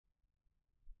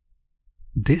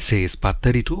This is part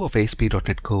 32 of ASP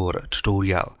 .NET Core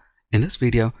tutorial. In this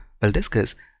video, we'll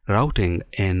discuss routing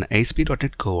in ASP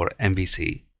 .NET Core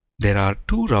MVC. There are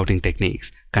two routing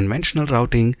techniques, conventional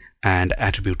routing and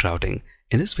attribute routing.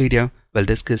 In this video, we'll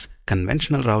discuss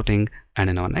conventional routing, and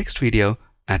in our next video,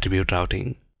 attribute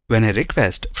routing. When a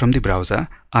request from the browser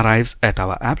arrives at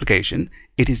our application,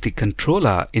 it is the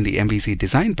controller in the MVC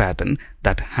design pattern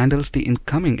that handles the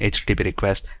incoming HTTP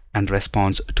request and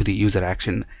responds to the user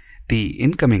action. The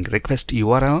incoming request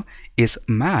URL is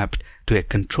mapped to a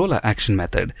controller action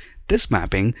method. This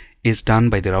mapping is done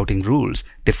by the routing rules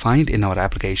defined in our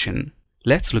application.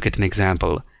 Let's look at an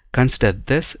example. Consider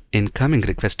this incoming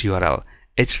request URL,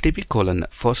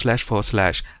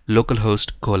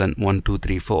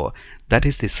 http://localhost:1234. That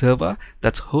is the server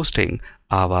that's hosting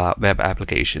our web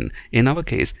application. In our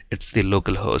case, it's the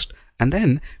localhost. And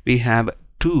then we have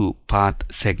two path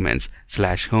segments,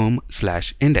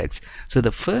 /home/index. So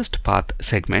the first path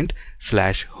segment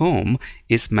 /home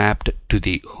is mapped to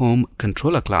the home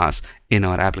controller class in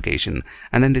our application.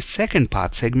 And then the second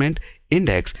path segment,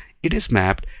 index, it is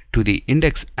mapped to the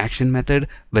index action method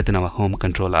within our home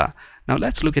controller. Now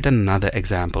let's look at another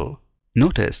example.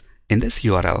 Notice in this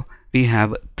URL we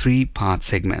have three path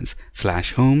segments,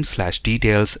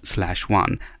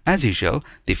 /home/details/1. As usual,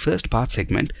 the first path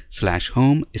segment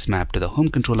 /home is mapped to the home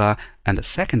controller, and the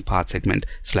second path segment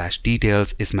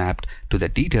 /details is mapped to the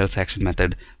details action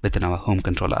method within our home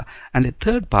controller. And the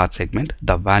third path segment,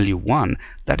 the value 1,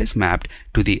 that is mapped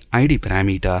to the ID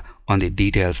parameter on the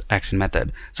details action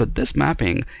method. So this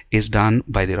mapping is done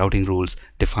by the routing rules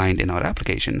defined in our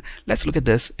application. Let's look at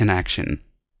this in action.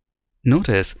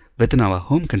 Notice within our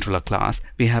home controller class,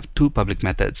 we have two public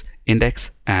methods,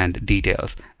 index and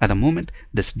details. At the moment,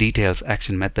 this details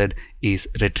action method is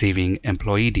retrieving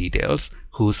employee details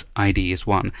whose ID is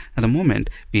 1. At the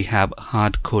moment, we have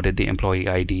hard coded the employee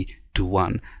ID to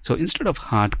 1. So instead of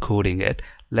hard coding it,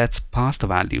 let's pass the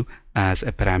value as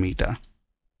a parameter.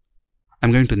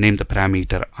 I'm going to name the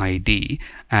parameter ID,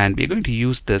 and we're going to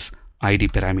use this ID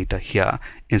parameter here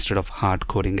instead of hard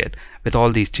coding it. With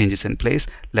all these changes in place,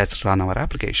 let's run our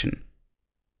application.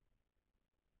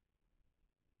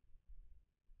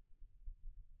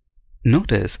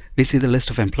 Notice we see the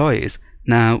list of employees.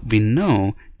 Now we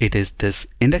know it is this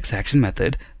index action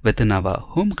method within our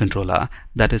home controller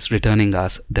that is returning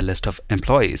us the list of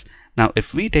employees. Now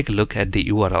if we take a look at the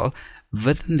URL,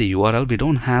 within the URL we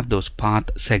don't have those path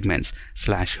segments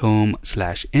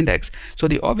 /home/index. So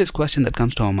the obvious question that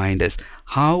comes to our mind is,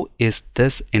 how is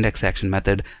this index action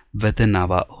method within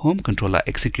our home controller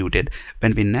executed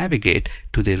when we navigate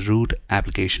to the root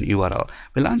application URL?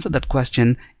 We'll answer that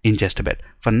question in just a bit.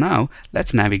 For now,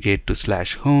 let's navigate to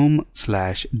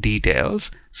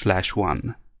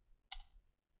 /home/details/1.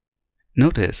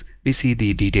 Notice we see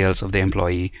the details of the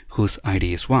employee whose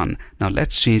ID is 1. Now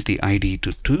let's change the ID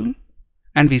to 2.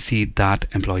 And we see that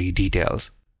employee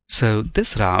details. So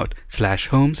this route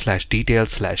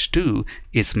 /home/details/2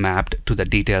 is mapped to the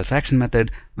details action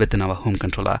method within our home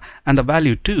controller, and the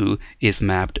value 2 is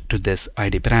mapped to this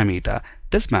ID parameter.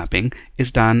 This mapping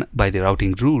is done by the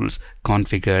routing rules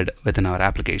configured within our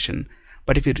application.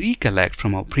 But if you recollect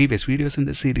from our previous videos in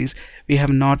this series, we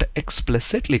have not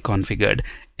explicitly configured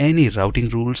any routing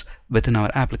rules within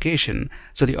our application.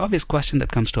 So the obvious question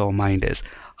that comes to our mind is,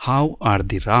 how are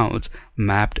the routes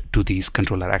mapped to these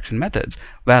controller action methods?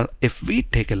 Well, if we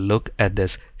take a look at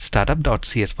this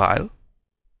startup.cs file,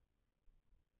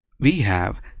 we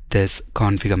have this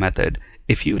configure method.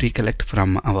 If you recollect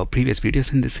from our previous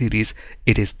videos in this series,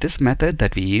 it is this method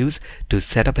that we use to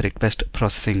set up a request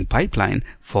processing pipeline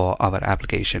for our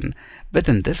application.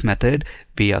 Within this method,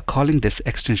 we are calling this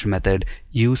extension method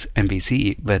use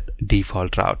MVC with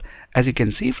default route. As you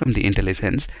can see from the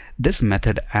IntelliSense, this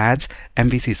method adds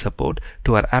MVC support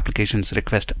to our application's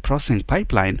request processing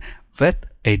pipeline with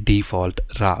a default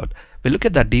route. We'll look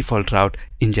at that default route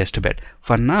in just a bit.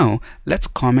 For now, let's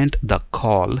comment the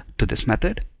call to this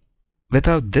method.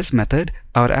 Without this method,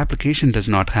 our application does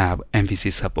not have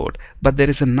MVC support, but there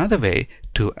is another way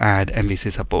to add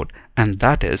MVC support, and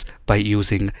that is by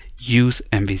using use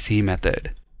MVC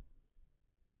method.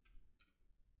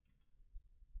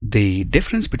 The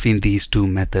difference between these two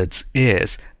methods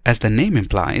is, as the name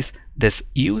implies, this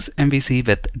use MVC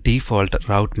with default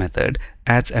route method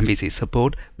adds MVC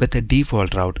support with a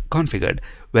default route configured,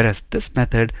 whereas this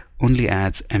method only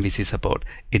adds MVC support.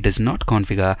 It does not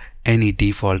configure any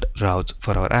default routes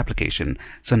for our application.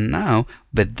 So now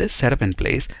with this setup in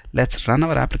place, let's run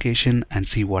our application and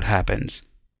see what happens.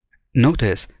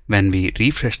 Notice when we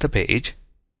refresh the page,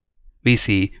 we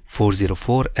see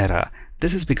 404 error.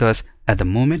 This is because At the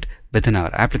moment, within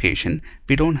our application,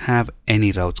 we don't have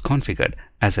any routes configured.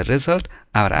 As a result,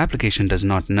 our application does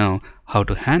not know how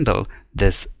to handle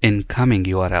this incoming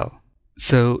URL.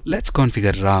 So let's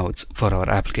configure routes for our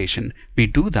application. We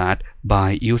do that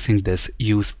by using this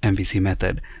use MVC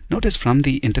method. Notice from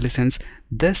the IntelliSense,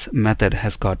 this method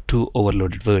has got two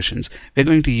overloaded versions. We're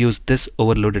going to use this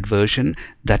overloaded version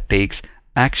that takes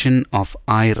action of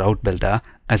iRouteBuilder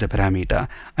as a parameter.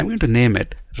 I'm going to name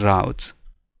it routes.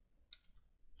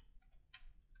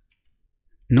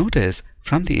 Notice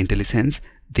from the IntelliSense,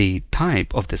 the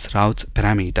type of this routes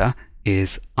parameter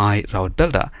is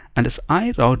iRouteBuilder, and this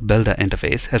iRouteBuilder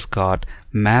interface has got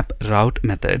map route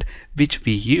method, which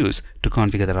we use to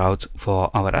configure the routes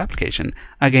for our application.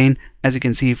 Again, as you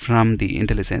can see from the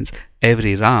IntelliSense,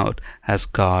 every route has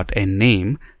got a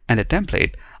name and a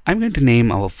template. I'm going to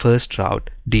name our first route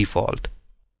default.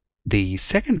 The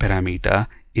second parameter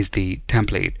is the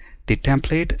template. The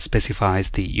template specifies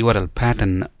the URL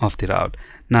pattern of the route.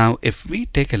 Now, if we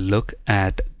take a look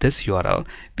at this URL,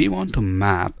 we want to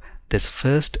map this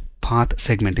first path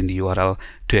segment in the URL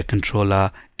to a controller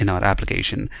in our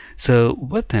application. So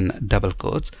within double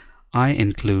quotes, I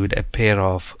include a pair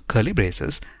of curly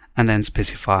braces and then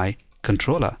specify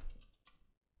controller.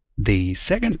 The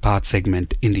second path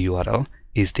segment in the URL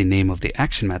is the name of the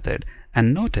action method,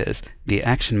 and notice the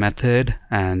action method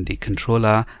and the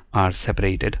controller are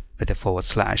separated with a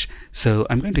 /. So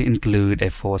I'm going to include a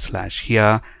 /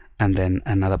 here and then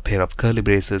another pair of curly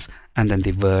braces and then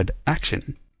the word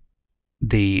action.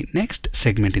 The next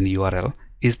segment in the URL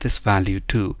is this value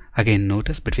 2. Again,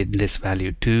 notice between this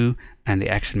value 2 and the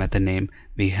action method name,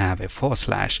 we have a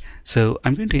 /. So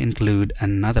I'm going to include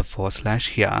another /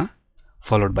 here,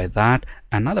 followed by that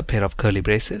another pair of curly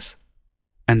braces,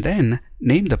 and then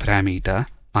name the parameter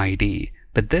ID.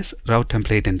 With this route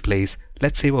template in place,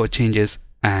 let's save our changes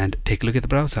and take a look at the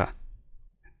browser.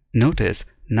 Notice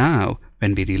now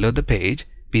when we reload the page,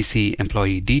 we see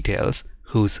employee details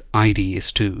whose ID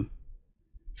is 2.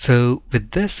 So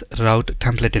with this route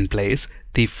template in place,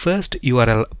 the first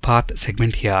URL path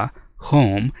segment here,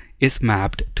 home, is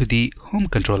mapped to the home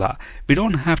controller. We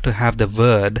don't have to have the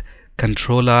word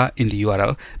controller in the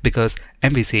URL because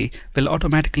MVC will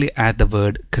automatically add the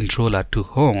word controller to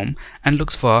home and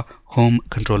looks for home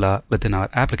controller within our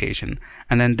application.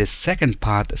 And then this second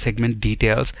path segment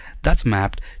details, that's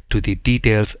mapped to the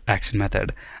details action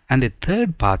method. And the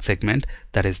third path segment,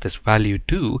 that is this value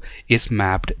 2, is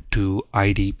mapped to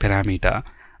ID parameter.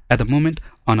 At the moment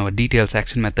on our details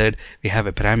action method, we have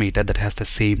a parameter that has the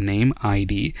same name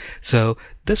ID. So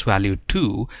this value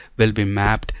 2 will be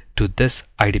mapped to this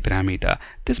ID parameter.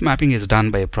 This mapping is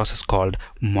done by a process called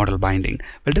model binding.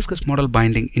 We'll discuss model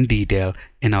binding in detail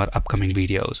in our upcoming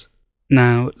videos.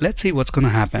 Now let's see what's going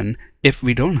to happen if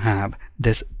we don't have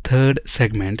this third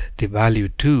segment, the value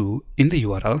 2, in the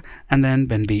URL, and then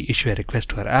when we issue a request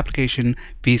to our application,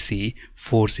 we see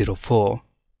 404.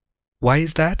 Why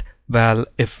is that? Well,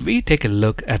 if we take a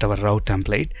look at our route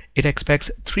template, it expects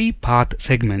 3 path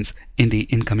segments in the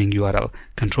incoming URL: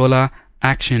 controller,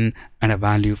 action, and a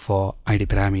value for ID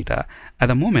parameter. At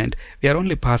the moment, we are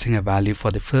only passing a value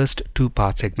for the first 2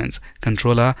 path segments,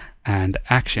 controller and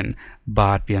action,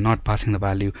 but we are not passing the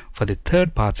value for the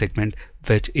third path segment,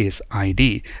 which is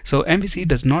ID. So MVC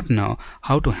does not know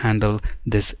how to handle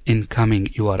this incoming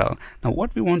URL. Now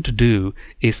what we want to do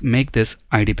is make this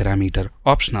ID parameter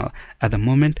optional. At the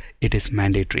moment, it is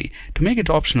mandatory. To make it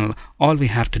optional, all we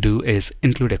have to do is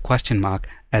include a question mark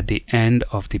at the end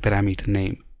of the parameter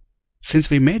name.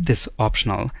 Since we made this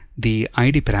optional, the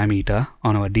ID parameter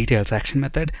on our details action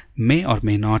method may or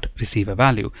may not receive a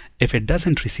value. If it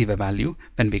doesn't receive a value,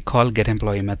 when we call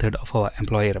getEmployee method of our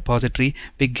employee repository,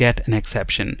 we get an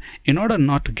exception. In order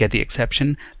not to get the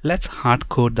exception, let's hard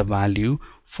code the value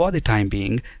for the time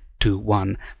being to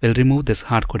 1. We'll remove this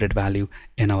hard-coded value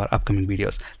in our upcoming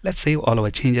videos. Let's save all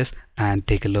our changes and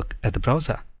take a look at the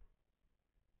browser.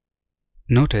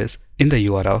 Notice in the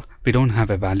URL, we don't have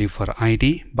a value for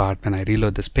ID, but when I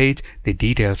reload this page, the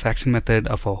details action method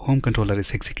of our home controller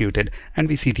is executed and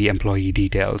we see the employee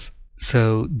details.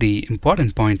 So the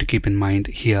important point to keep in mind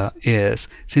here is,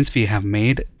 since we have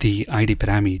made the ID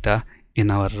parameter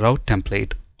in our route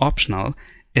template optional,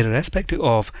 irrespective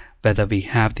of whether we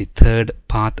have the third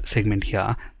path segment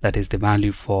here, that is the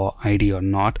value for ID or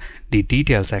not, the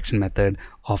details action method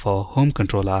of our home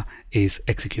controller is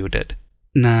executed.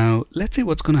 Now let's see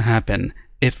what's going to happen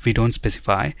if we don't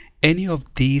specify any of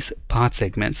these path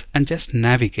segments and just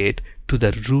navigate to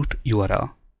the root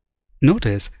URL.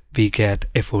 Notice we get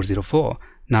a 404.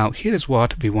 Now here is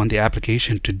what we want the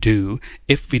application to do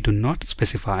if we do not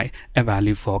specify a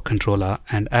value for controller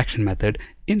and action method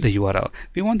in the URL.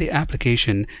 We want the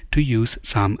application to use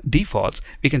some defaults.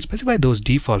 We can specify those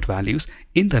default values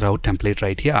in the route template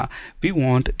right here. We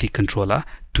want the controller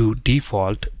to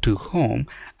default to home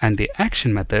and the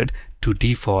action method to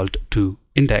default to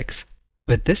index.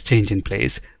 With this change in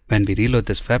place, when we reload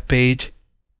this web page,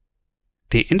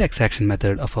 the index action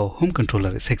method of our home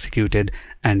controller is executed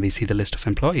and we see the list of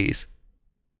employees.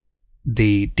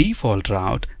 The default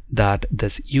route that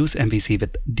this use MVC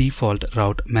with default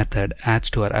route method adds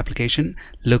to our application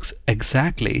looks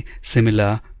exactly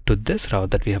similar to this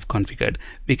route that we have configured.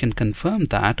 We can confirm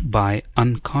that by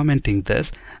uncommenting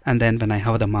this, and then when I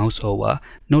hover the mouse over,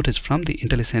 notice from the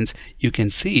IntelliSense you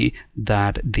can see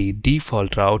that the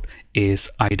default route is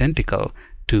identical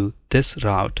to this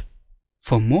route.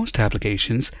 For most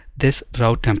applications, this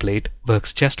route template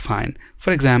works just fine.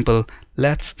 For example,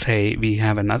 let's say we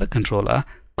have another controller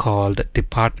called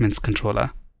Departments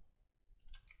Controller.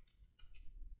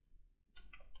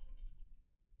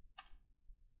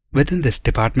 Within this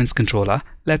Departments Controller,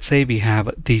 let's say we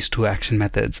have these two action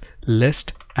methods,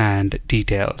 list and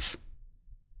details.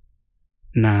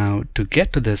 Now, to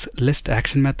get to this list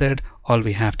action method, all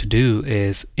we have to do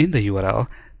is in the URL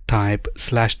type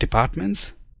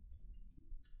 /departments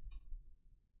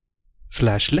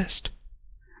 /list,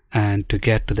 and to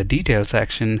get to the details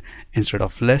action, instead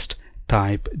of list,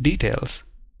 type details.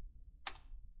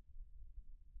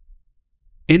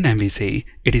 In MVC,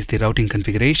 it is the routing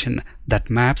configuration that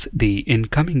maps the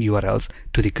incoming URLs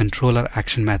to the controller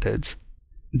action methods.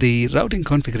 The routing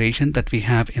configuration that we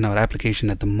have in our application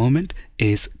at the moment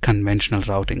is conventional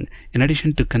routing. In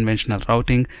addition to conventional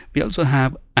routing, we also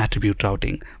have attribute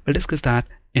routing. We'll discuss that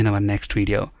in our next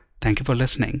video. Thank you for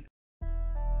listening.